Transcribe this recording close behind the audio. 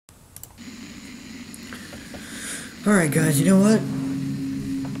Alright guys, you know what?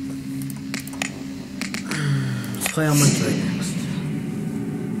 Let's play Elementary next.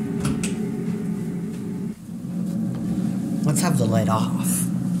 Let's have the light off.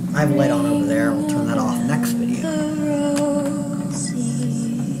 I have a light on over there, we'll turn that off next video.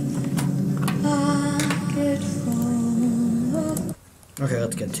 Okay,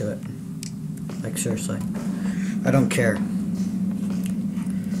 let's get to it. Like, seriously. I don't care.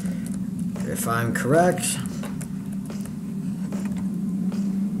 If I'm correct,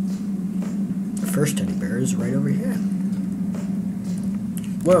 the first teddy bear is right over here.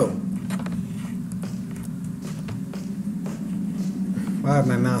 Whoa. Why did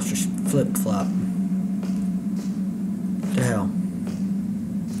my mouse just flip-flop? What the hell?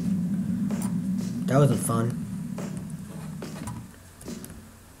 That wasn't fun.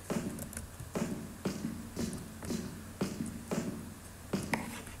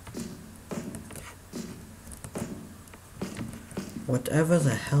 Whatever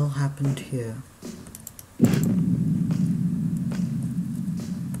the hell happened here?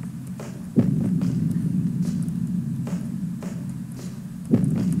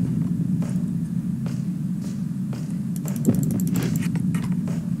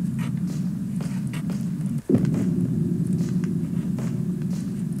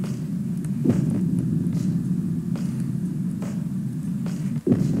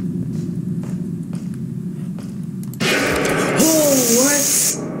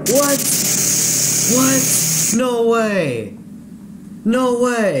 What? No way! No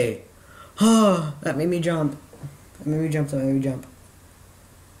way! Oh, that made me jump. That made me jump.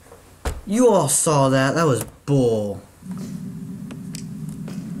 You all saw that. That was bull.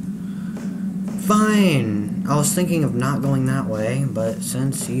 Fine. I was thinking of not going that way, but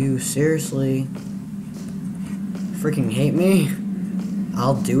since you seriously freaking hate me,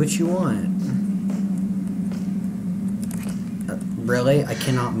 I'll do what you want. Really? I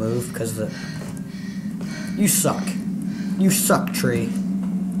cannot move because the... You suck. You suck, tree.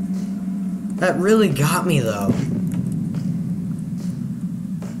 That really got me, though.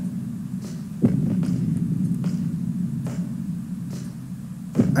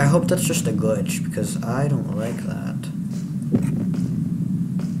 I hope that's just a glitch, because I don't like that.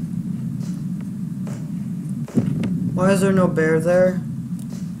 Why is there no bear there?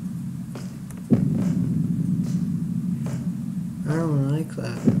 I don't like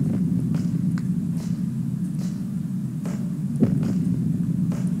that.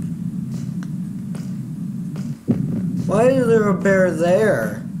 Why is there a bear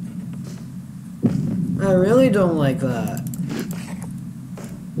there? I really don't like that.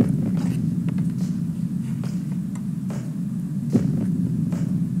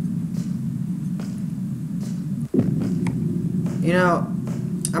 You know,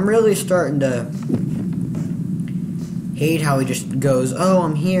 I'm really starting to hate how he just goes, oh,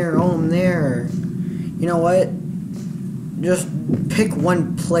 I'm here, oh, I'm there. You know what? Just pick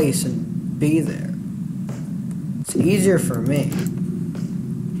one place and be there. It's easier for me.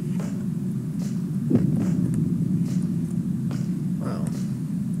 Well,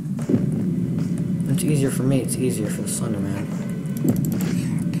 it's easier for me, it's easier for the Slenderman.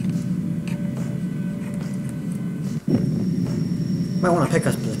 Might want to pick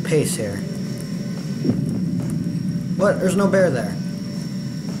up the pace here. What? There's no bear there.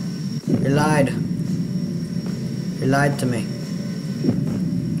 You lied. You lied to me.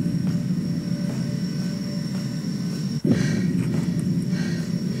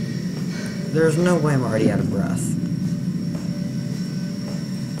 There's no way I'm already out of breath.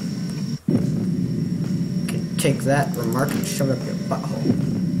 You can take that remark and shove it up your butthole.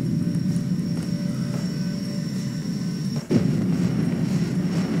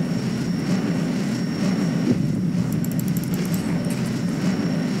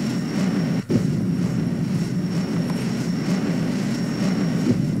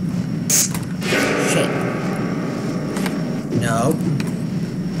 Nope.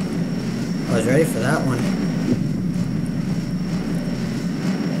 I was ready for that one.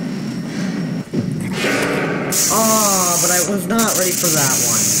 Oh, but I was not ready for that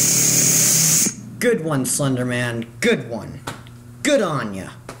one. Good one, Slenderman. Good one. Good on ya.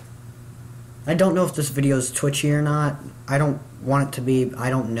 I don't know if this video is twitchy or not. I don't want it to be. I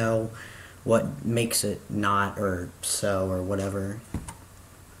don't know what makes it not or so or whatever.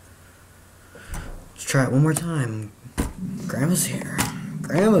 Let's try it one more time. Grandma's here.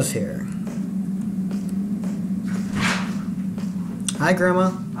 Grandma's here. Hi, Grandma.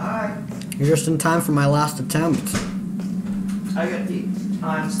 Hi. You're just in time for my last attempt. I got to eat.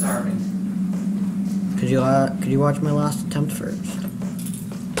 I'm starving. Could you watch my last attempt first?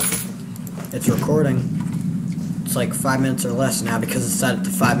 It's recording. It's like 5 minutes or less now because it's set at the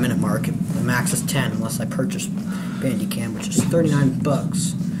 5-minute mark. The max is 10 unless I purchase Bandicam, which is 39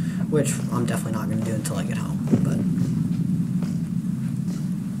 bucks, which I'm definitely not going to do until I get home. But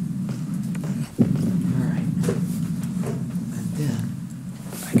alright. And then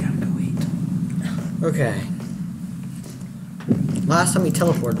I gotta go eat. okay. Last time he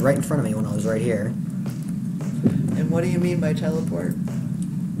teleported right in front of me when I was right here. And what do you mean by teleport?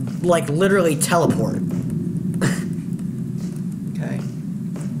 Like literally teleport. Okay.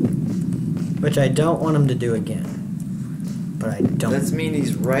 Which I don't want him to do again. But I don't. Does that mean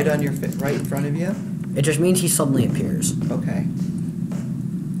he's right on your right in front of you? It just means he suddenly appears. Okay.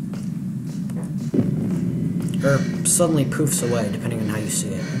 Or suddenly poofs away, depending on how you see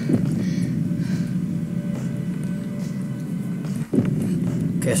it.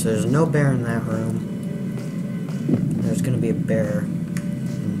 Okay, so there's no bear in that room. There's gonna be a bear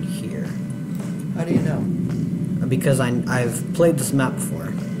in here. How do you know? Because I've played this map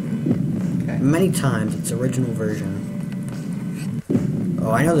before. Okay. Many times, it's original version.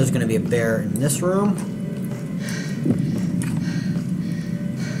 Oh, I know there's gonna be a bear in this room.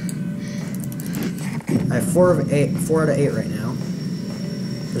 I have 4 out of 8 right now.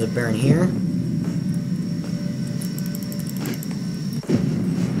 There's a bear in here.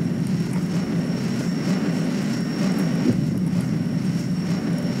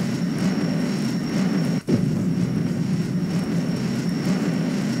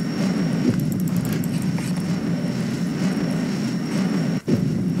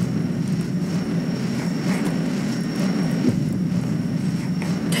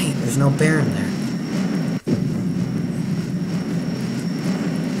 Dang, there's no bear in there.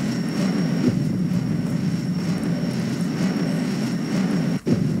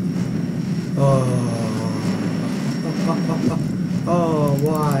 Oh,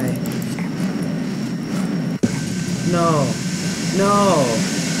 why? No. No.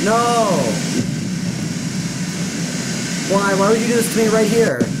 No. Why? Why would you do this to me right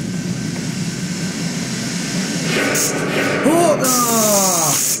here? Oh,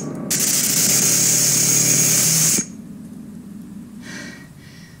 ah!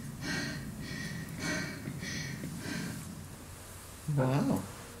 Wow.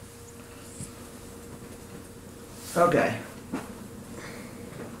 Okay.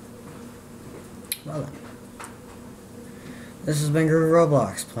 Well then. This has been Groovy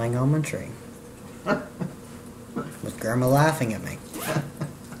Roblox playing elementary. With Grandma laughing at me.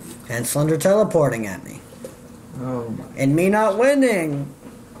 And Slender teleporting at me. Oh my. And me not winning.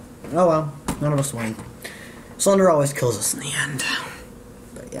 Oh well, none of us win. Slender always kills us in the end.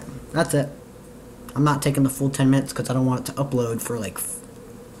 But yeah, that's it. I'm not taking the full 10 minutes because I don't want it to upload for like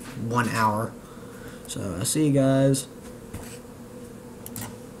 1 hour. So I'll see you guys.